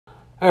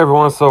Hey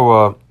everyone,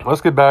 so let's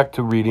get back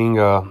to reading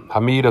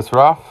Hamid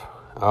Ashraf.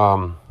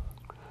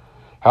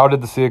 How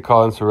did the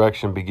Siahkal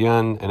insurrection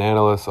begin? An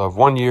analysis of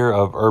 1 year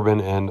of urban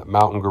and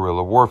mountain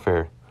guerrilla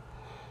warfare.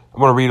 I'm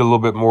going to read a little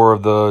bit more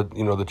of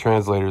the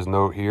translator's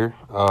note here.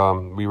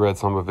 We read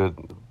some of it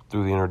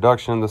through the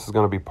introduction. This is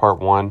going to be part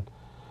one.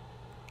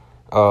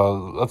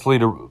 Let's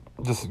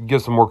just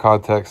give some more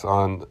context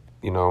on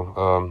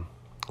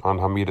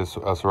Hamid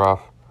Ashraf.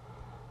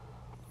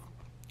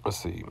 Let's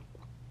see.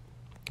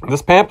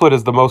 This pamphlet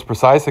is the most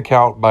precise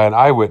account by an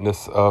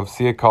eyewitness of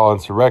Siahkal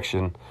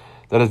insurrection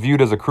that is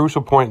viewed as a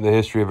crucial point in the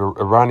history of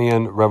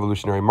Iranian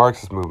revolutionary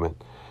Marxist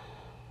movement.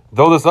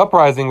 Though this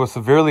uprising was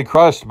severely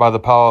crushed by the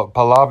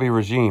Pahlavi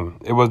regime,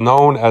 it was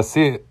known as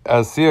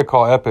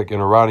Siahkal epic in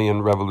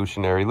Iranian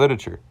revolutionary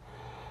literature.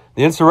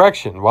 The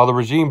insurrection, while the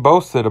regime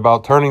boasted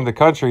about turning the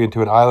country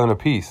into an island of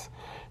peace,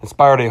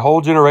 inspired a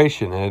whole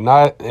generation and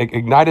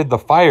ignited the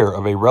fire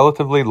of a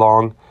relatively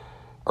long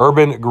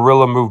urban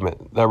guerrilla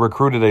movement that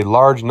recruited a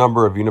large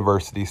number of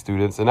university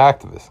students and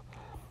activists.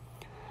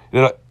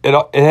 It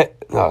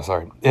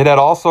had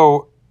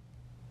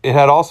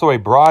also a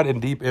broad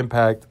and deep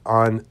impact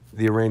on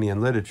the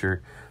Iranian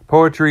literature,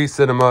 poetry,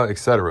 cinema,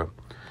 etc.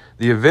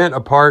 The event,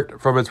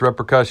 apart from its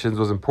repercussions,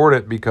 was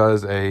important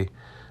because a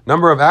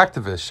number of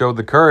activists showed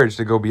the courage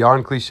to go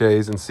beyond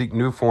cliches and seek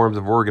new forms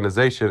of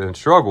organization and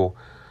struggle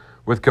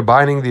with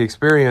combining the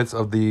experience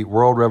of the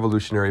world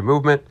revolutionary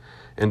movement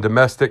in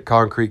domestic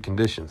concrete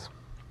conditions.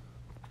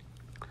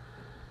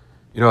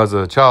 As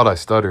a child, I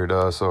stuttered,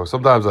 so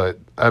sometimes I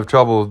have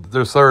trouble.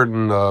 There's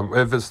certain,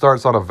 if it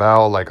starts on a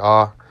vowel like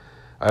ah,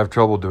 I have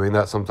trouble doing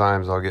that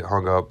sometimes. I'll get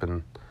hung up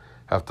and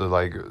have to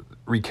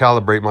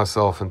recalibrate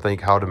myself and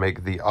think how to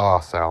make the ah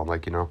sound,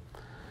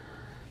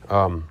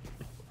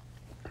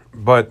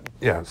 But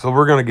yeah, so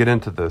we're going to get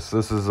into this.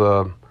 This is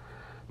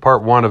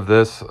part one of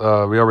this. We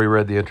already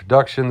read the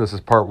introduction. This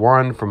is part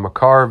one, from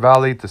Makar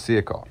Valley to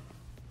Siahkal.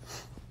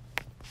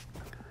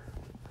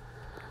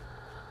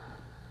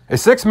 A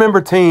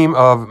 6-member team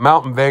of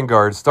mountain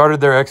vanguards started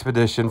their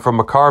expedition from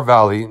Makar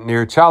Valley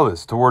near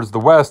Chalice towards the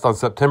west on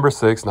September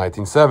 6,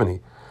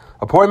 1970.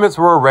 Appointments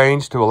were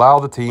arranged to allow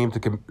the team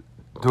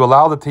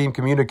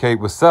communicate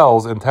with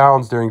cells in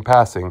towns during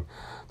passing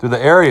through the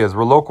areas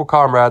where local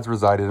comrades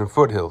resided in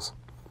foothills.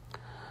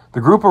 The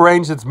group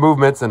arranged its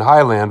movements in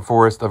highland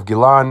forest of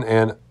Gilan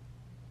and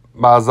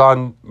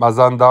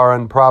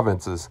Mazandaran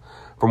provinces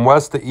from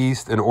west to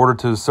east in order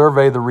to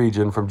survey the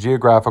region from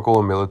geographical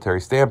and military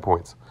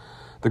standpoints.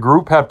 The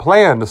group had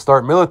planned to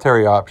start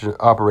military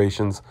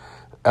operations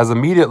as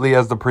immediately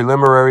as the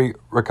preliminary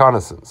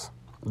reconnaissance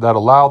that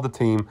allowed the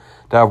team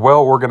to have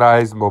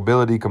well-organized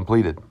mobility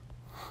completed.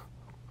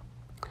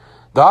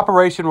 The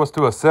operation was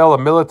to assail a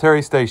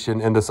military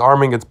station and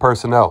disarming its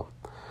personnel.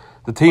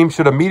 The team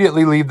should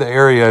immediately leave the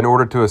area in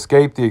order to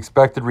escape the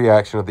expected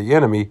reaction of the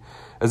enemy,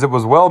 as it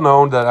was well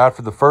known that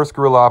after the first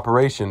guerrilla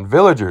operation,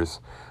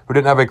 villagers who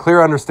didn't have a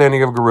clear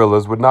understanding of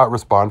guerrillas would not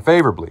respond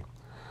favorably.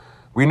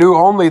 We knew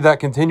only that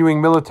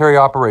continuing military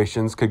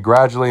operations could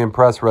gradually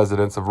impress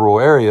residents of rural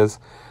areas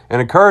and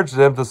encourage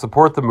them to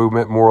support the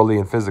movement morally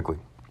and physically.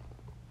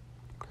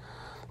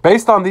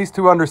 Based on these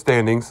two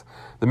understandings,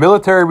 the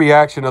military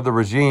reaction of the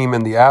regime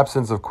and the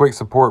absence of quick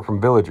support from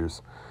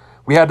villagers,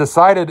 we had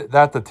decided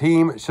that the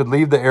team should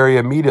leave the area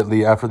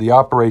immediately after the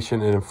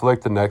operation and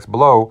inflict the next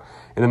blow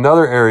in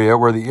another area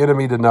where the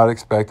enemy did not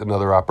expect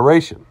another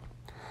operation.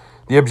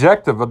 The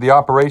objective of the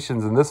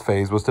operations in this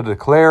phase was to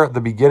declare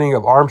the beginning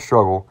of armed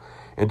struggle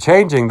and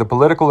changing the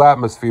political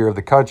atmosphere of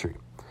the country.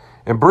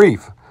 In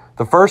brief,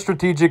 the first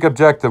strategic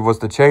objective was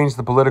to change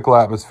the political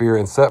atmosphere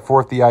and set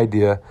forth the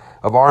idea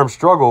of armed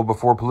struggle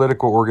before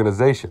political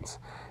organizations,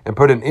 and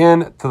put an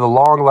end to the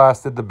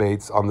long-lasted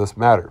debates on this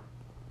matter.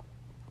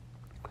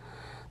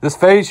 This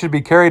phase should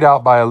be carried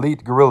out by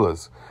elite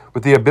guerrillas,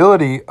 with the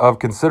ability of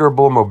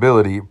considerable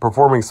mobility,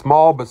 performing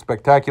small but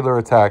spectacular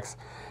attacks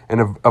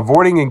and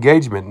avoiding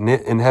engagement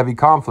in heavy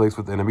conflicts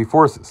with enemy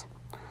forces.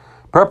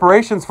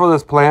 Preparations for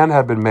this plan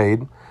had been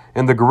made,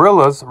 and the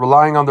guerrillas,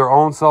 relying on their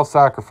own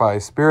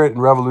self-sacrifice, spirit,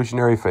 and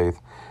revolutionary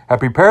faith, had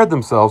prepared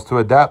themselves to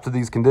adapt to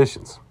these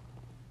conditions.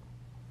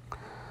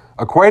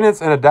 Acquaintance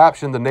and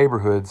adaptation to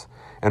neighborhoods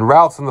and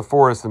routes in the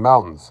forests and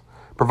mountains,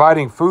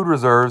 providing food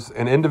reserves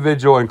and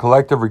individual and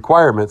collective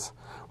requirements,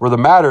 were the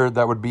matter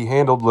that would be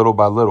handled little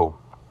by little.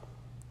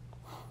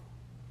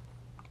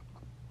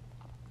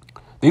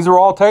 These are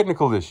all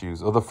technical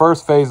issues of the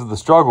first phase of the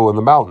struggle in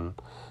the mountain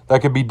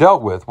that could be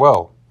dealt with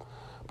well.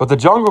 But the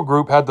jungle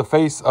group had to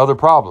face other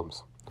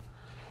problems.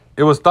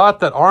 It was thought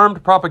that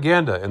armed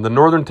propaganda in the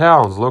northern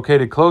towns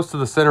located close to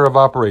the center of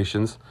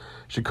operations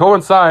should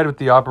coincide with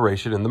the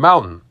operation in the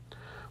mountain.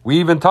 We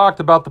even talked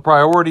about the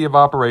priority of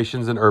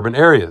operations in urban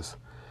areas.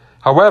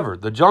 However,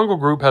 the jungle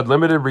group had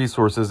limited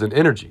resources and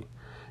energy,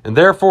 and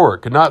therefore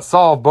could not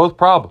solve both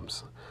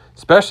problems,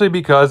 especially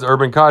because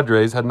urban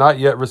cadres had not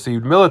yet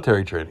received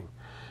military training,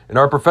 and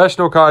our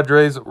professional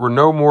cadres were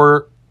no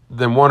more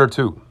than 1 or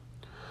 2.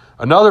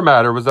 Another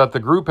matter was that the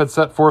group had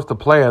set forth the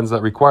plans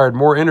that required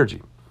more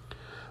energy.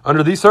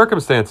 Under these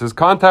circumstances,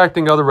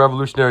 contacting other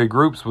revolutionary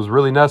groups was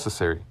really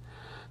necessary.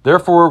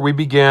 Therefore, we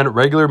began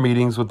regular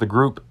meetings with the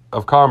group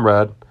of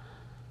Comrade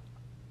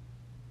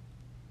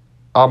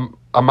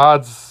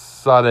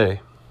Ahmadsadeh.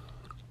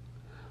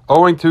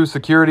 Owing to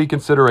security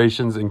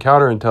considerations and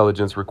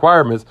counterintelligence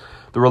requirements,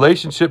 the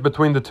relationship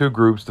between the two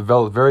groups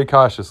developed very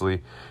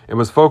cautiously and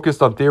was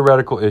focused on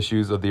theoretical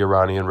issues of the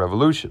Iranian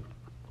Revolution.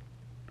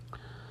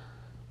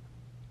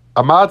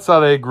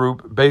 Ahmadsadeh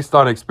group, based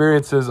on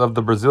experiences of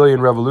the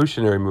Brazilian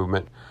revolutionary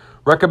movement,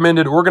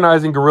 recommended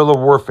organizing guerrilla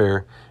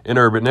warfare in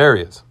urban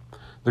areas.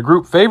 The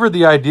group favored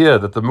the idea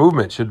that the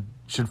movement should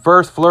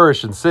first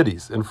flourish in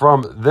cities, and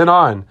from then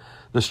on,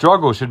 the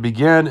struggle should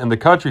begin in the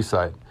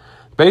countryside,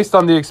 based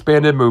on the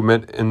expanded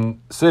movement in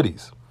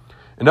cities.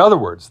 In other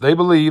words, they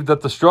believed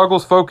that the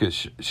struggle's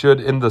focus should,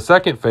 in the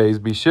second phase,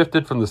 be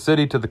shifted from the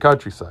city to the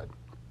countryside.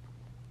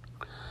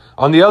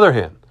 On the other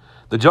hand,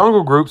 the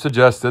jungle group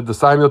suggested the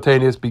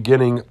simultaneous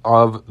beginning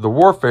of the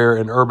warfare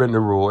in urban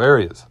and rural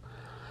areas.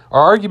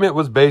 Our argument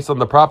was based on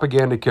the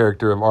propaganda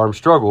character of armed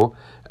struggle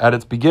at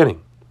its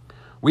beginning.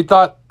 We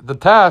thought the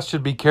task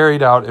should be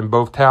carried out in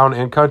both town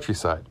and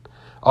countryside.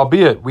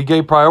 Albeit, we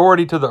gave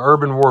priority to the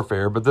urban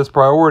warfare, but this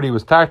priority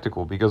was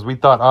tactical because we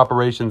thought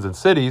operations in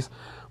cities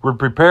would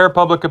prepare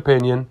public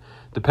opinion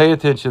to pay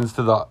attention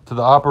to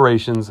the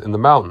operations in the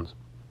mountains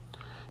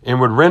and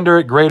would render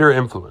it greater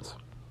influence.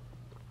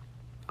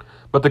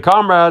 But the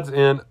comrades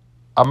in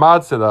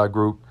Ahmadsadeh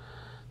group,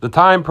 the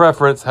time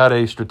preference had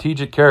a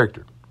strategic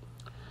character.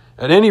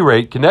 At any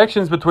rate,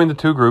 connections between the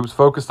two groups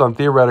focused on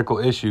theoretical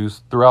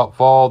issues throughout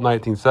fall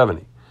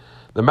 1970.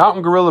 The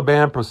mountain guerrilla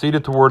band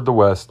proceeded toward the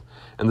west,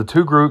 and the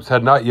two groups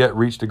had not yet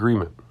reached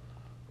agreement.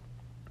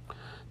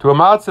 To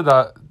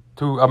Ahmadsadeh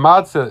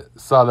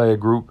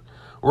group,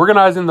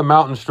 organizing the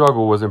mountain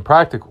struggle was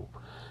impractical,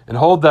 and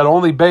hold that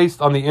only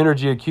based on the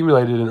energy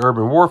accumulated in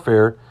urban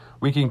warfare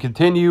we can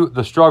continue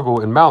the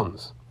struggle in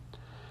mountains.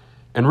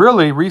 And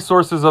really,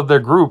 resources of their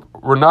group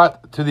were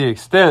not to the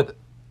extent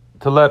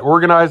to let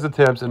organized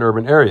attempts in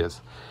urban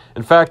areas.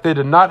 In fact, they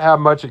did not have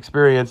much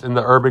experience in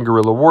the urban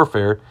guerrilla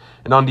warfare,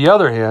 and on the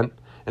other hand,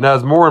 and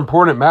as more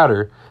important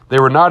matter, they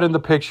were not in the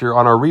picture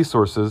on our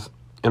resources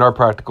and our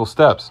practical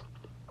steps.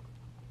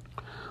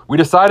 We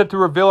decided to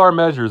reveal our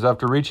measures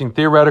after reaching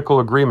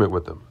theoretical agreement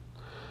with them.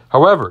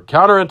 However,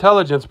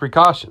 counterintelligence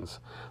precautions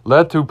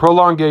led to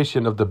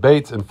prolongation of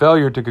debates and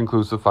failure to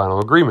conclusive final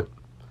agreement.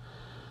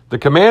 The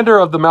commander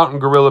of the mountain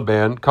guerrilla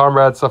band,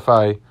 Comrade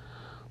Safai,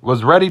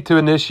 was ready to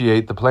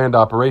initiate the planned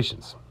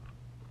operations.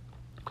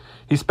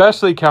 He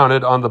specially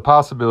counted on the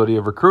possibility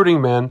of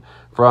recruiting men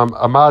from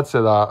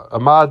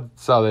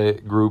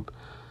Ahmadsadeh group.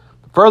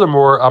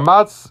 Furthermore,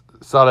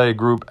 Ahmadsadeh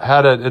group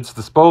had at its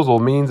disposal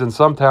means in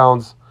some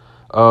towns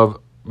of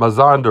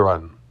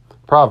Mazandaran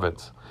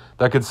province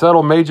that could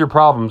settle major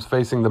problems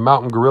facing the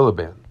mountain guerrilla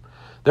band.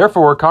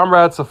 Therefore,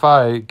 Comrade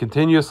Safai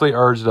continuously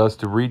urged us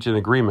to reach an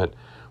agreement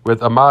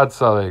with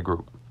Ahmadsadeh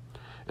group,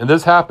 and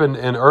this happened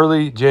in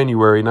early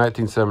January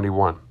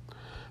 1971.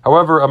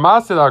 However,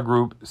 Ahmadsadeh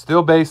group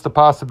still based the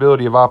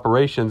possibility of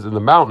operations in the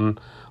mountain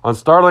on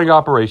startling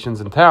operations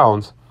in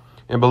towns,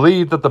 and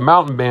believed that the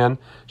mountain band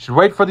should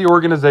wait for the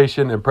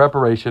organization and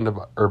preparation of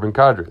urban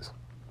cadres.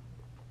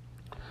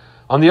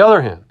 On the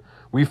other hand,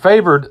 we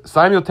favored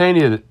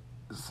simultaneity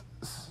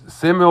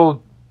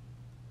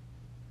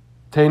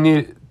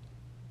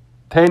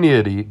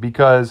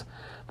because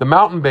the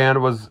mountain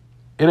band was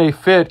in a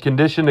fit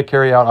condition to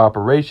carry out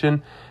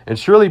operation, and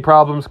surely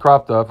problems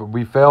cropped up if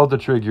we failed to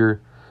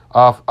trigger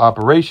off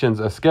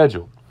operations as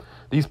scheduled.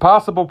 These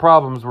possible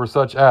problems were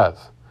such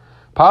as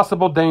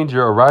possible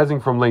danger arising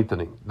from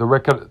lengthening the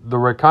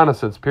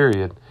reconnaissance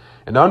period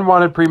and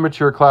unwanted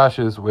premature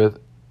clashes with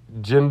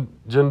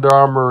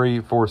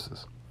gendarmerie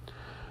forces,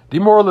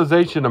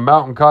 demoralization of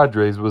mountain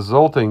cadres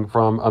resulting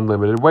from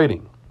unlimited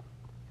waiting.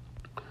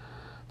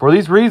 For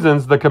these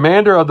reasons, the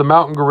commander of the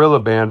mountain guerrilla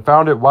band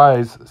found it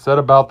wise set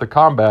about the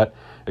combat,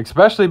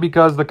 especially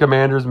because the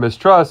commander's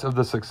mistrust of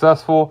the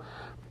successful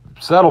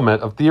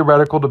settlement of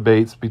theoretical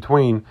debates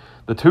between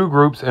the two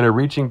groups and a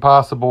reaching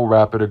possible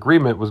rapid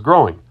agreement was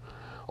growing.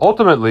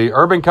 Ultimately,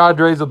 urban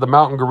cadres of the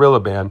mountain guerrilla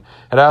band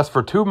had asked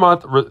for a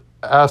 2-month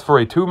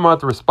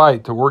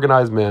respite to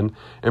organize men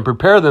and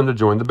prepare them to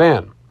join the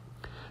band.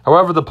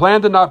 However, the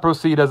plan did not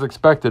proceed as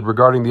expected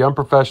regarding the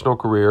unprofessional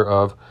career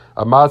of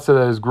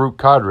Ahmadsadeh's group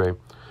cadre,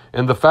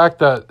 and the fact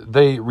that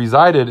they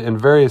resided in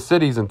various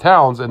cities and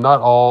towns and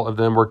not all of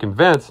them were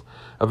convinced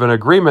of an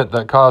agreement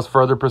that caused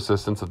further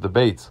persistence of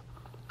debates.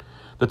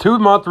 The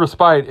 2-month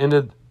respite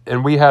ended,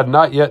 and we had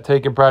not yet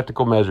taken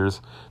practical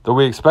measures, though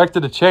we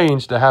expected a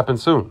change to happen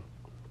soon.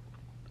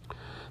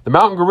 The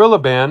mountain guerrilla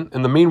band,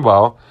 in the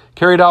meanwhile,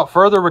 carried out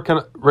further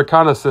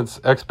reconnaissance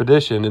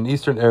expedition in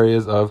eastern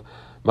areas of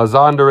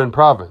Mazandaran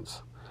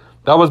province.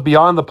 That was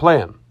beyond the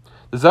plan.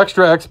 This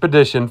extra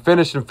expedition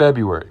finished in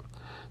February.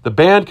 The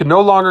band could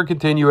no longer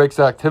continue its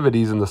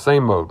activities in the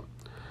same mode.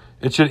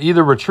 It should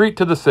either retreat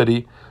to the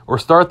city or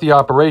start the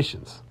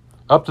operations.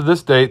 Up to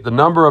this date, the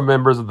number of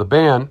members of the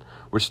band,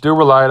 which still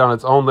relied on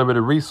its own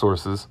limited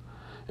resources,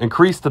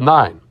 increased to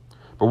 9.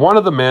 but one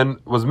of the men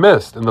was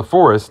missed in the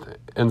forest,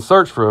 and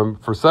search for him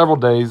for several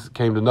days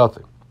came to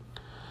nothing.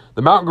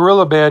 The mountain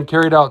guerrilla band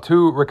carried out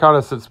 2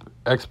 reconnaissance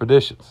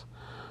expeditions.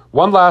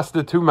 One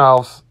lasted 2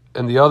 months,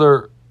 and the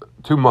other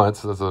 2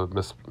 months, as a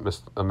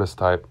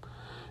mistype,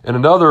 and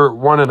another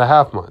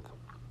 1.5 months.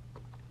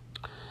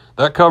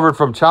 That covered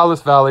from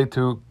Chalice Valley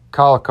to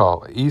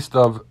Siahkal, east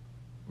of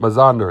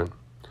Mazandaran,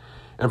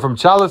 and from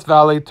Chalice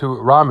Valley to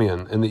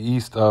Ramian in the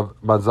east of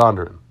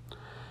Mazandaran,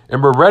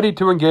 and were ready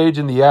to engage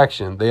in the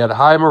action. They had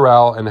high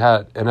morale and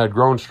had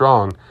grown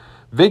strong,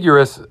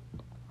 vigorous.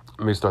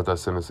 Let me start that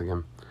sentence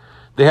again.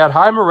 They had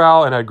high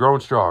morale and had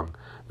grown strong,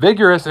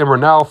 vigorous, and were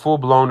now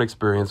full-blown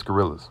experienced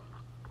guerrillas.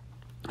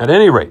 At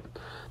any rate,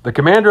 the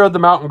commander of the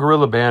mountain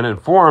guerrilla band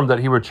informed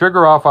that he would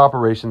trigger off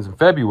operations in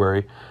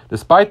February,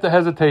 despite the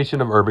hesitation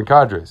of urban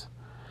cadres.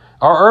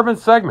 Our urban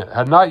segment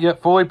had not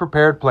yet fully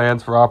prepared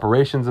plans for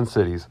operations in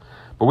cities,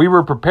 but we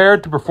were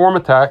prepared to perform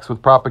attacks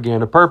with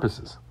propaganda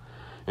purposes.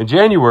 In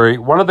January,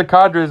 one of the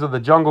cadres of the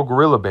jungle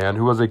guerrilla band,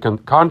 who was a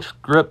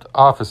conscript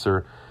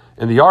officer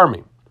in the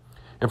army,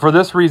 and for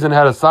this reason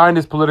had assigned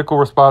his political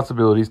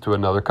responsibilities to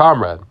another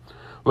comrade,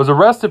 was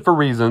arrested for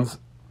reasons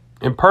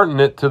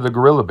impertinent to the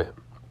guerrilla band.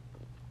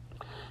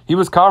 He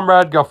was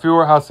Comrade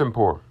Gafur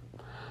Hasimpur,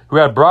 who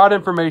had broad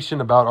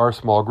information about our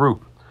small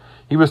group.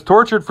 He was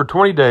tortured for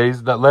 20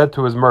 days that led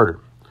to his murder.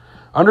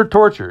 Under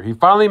torture, he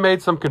finally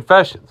made some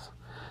confessions.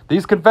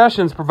 These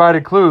confessions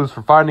provided clues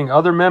for finding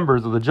other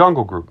members of the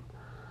jungle group.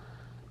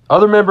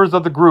 Other members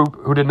of the group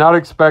who did not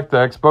expect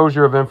the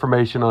exposure of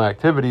information on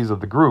activities of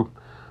the group.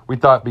 We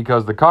thought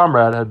because the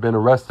comrade had been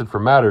arrested for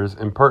matters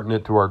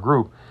impertinent to our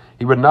group,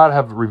 he would not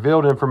have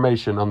revealed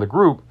information on the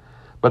group,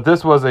 but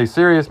this was a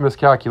serious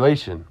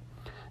miscalculation,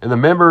 and the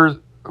members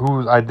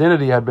whose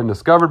identity had been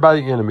discovered by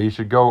the enemy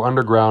should go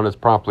underground as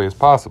promptly as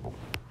possible.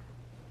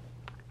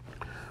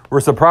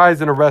 Were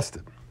surprised and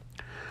arrested.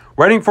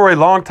 Waiting for a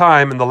long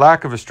time and the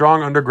lack of a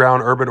strong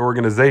underground urban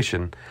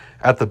organization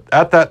at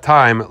that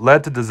time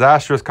led to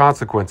disastrous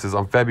consequences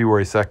on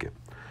February 2nd.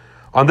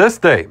 On this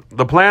day,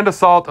 the planned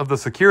assault of the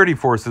security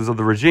forces of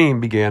the regime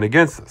began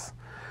against us.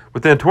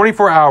 Within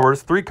 24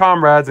 hours, 3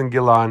 comrades in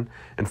Gilan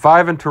and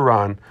 5 in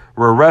Tehran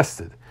were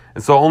arrested,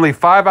 and so only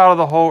 5 out of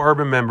the whole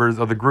urban members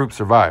of the group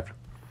survived.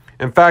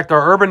 In fact,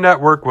 our urban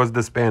network was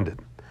disbanded.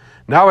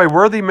 Now a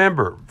worthy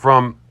member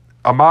from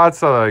Ahmad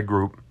Saleh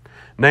group,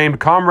 named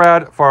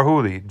Comrade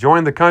Farhuli,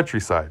 joined the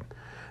countryside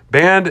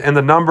band, and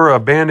the number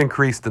of band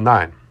increased to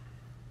 9.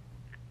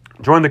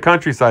 Joined the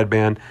countryside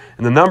band,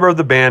 and the number of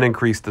the band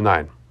increased to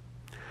 9.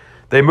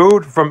 They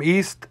moved from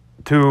east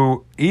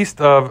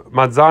of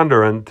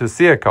Mazandaran to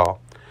Siahkal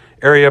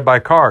area by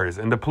cars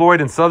and deployed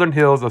in southern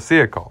hills of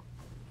Siahkal.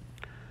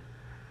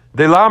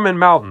 They Laman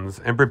Mountains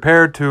and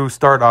prepared to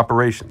start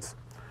operations.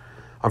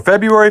 On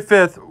February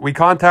 5th, we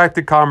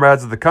contacted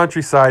comrades of the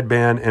countryside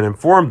band and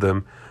informed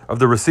them of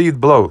the received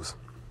blows.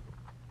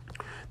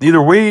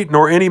 Neither we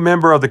nor any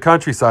member of the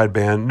countryside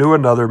band knew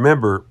another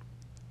member,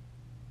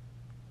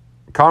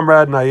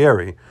 Comrade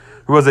Nayeri,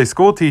 who was a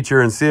school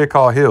teacher in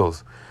Siahkal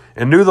Hills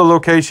and knew the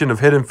location of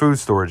hidden food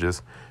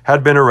storages,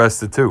 had been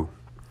arrested too.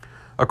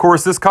 Of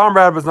course, this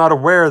comrade was not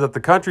aware that the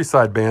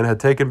countryside band had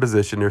taken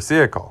position near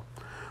Siahkal.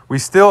 We,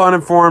 still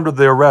uninformed of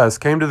the arrest,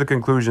 came to the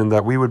conclusion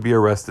that we would be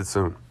arrested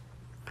soon.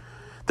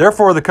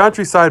 Therefore, the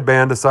countryside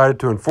band decided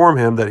to inform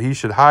him that he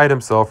should hide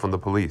himself from the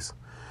police.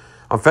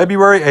 On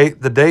February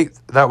 8th, the date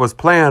that was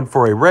planned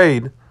for a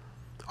raid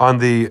on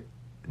the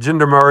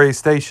Gendarmerie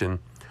station,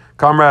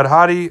 Comrade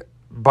Hadi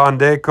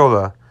Bande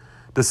Kola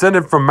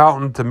descended from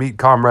mountain to meet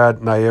Comrade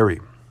Nayeri,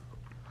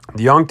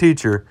 the young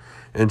teacher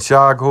in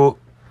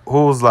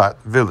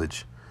Shaghulzlat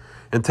village,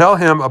 and tell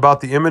him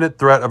about the imminent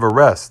threat of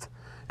arrest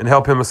and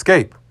help him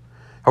escape.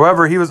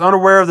 However, he was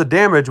unaware of the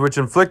damage which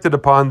inflicted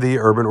upon the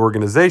urban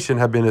organization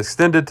had been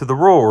extended to the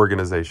rural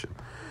organization,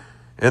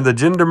 and the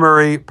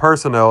gendarmerie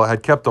personnel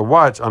had kept a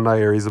watch on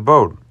Nayeri's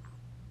abode.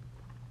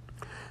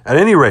 At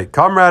any rate,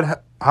 Comrade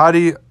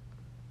Hadi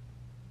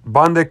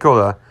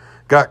Bandekola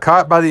got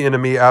caught by the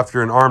enemy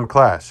after an armed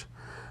clash.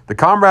 The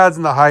comrades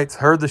in the heights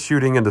heard the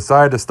shooting and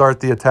decided to start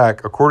the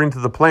attack according to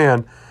the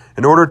plan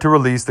in order to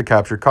release the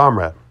captured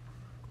comrade.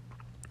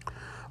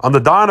 On the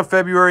dawn of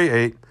February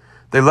 8th,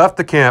 they left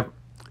the camp,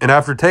 and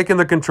after taking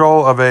the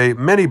control of a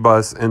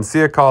minibus in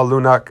Siahkal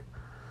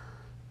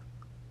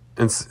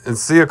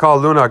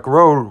Lunak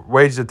Road,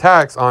 waged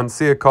attacks on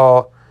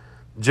Siahkal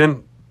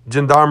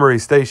Gendarmerie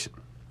Station.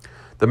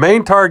 The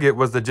main target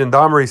was the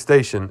Gendarmerie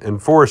Station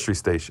and Forestry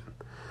Station.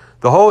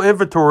 The whole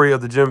inventory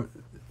of the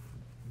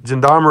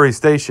Gendarmerie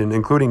Station,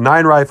 including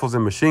 9 rifles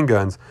and machine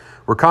guns,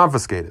 were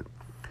confiscated.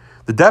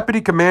 The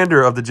deputy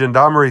commander of the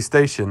Gendarmerie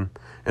Station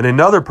and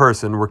another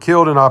person were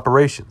killed in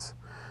operations.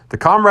 The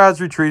comrades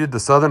retreated to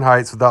Southern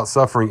Heights without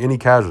suffering any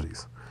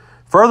casualties.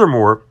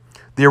 Furthermore,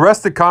 the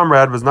arrested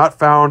comrade was not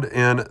found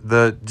in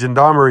the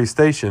Gendarmerie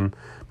Station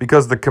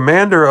because the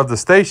commander of the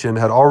station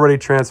had already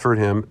transferred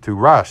him to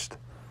Rasht.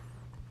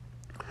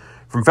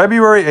 From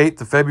February 8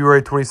 to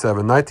February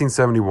 27,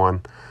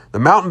 1971, the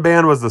mountain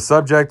band was the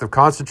subject of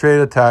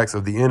concentrated attacks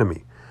of the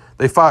enemy.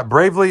 They fought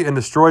bravely and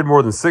destroyed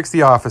more than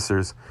 60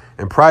 officers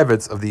and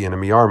privates of the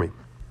enemy army.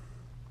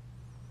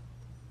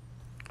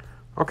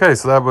 Okay,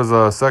 so that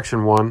was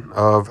section 1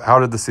 of How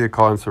Did the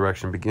Siahkal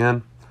Insurrection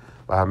Begin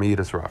by Hamid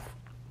Ashraf.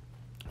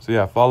 So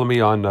yeah, follow me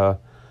on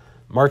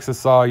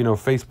Marxist Saw,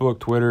 Facebook,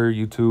 Twitter,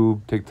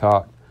 YouTube,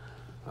 TikTok,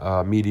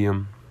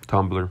 Medium,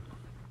 Tumblr,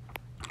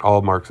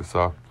 all Marxist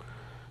Saw.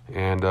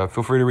 And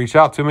feel free to reach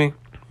out to me.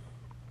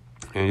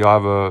 And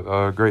y'all have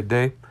a great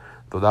day.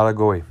 Todala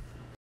Goy.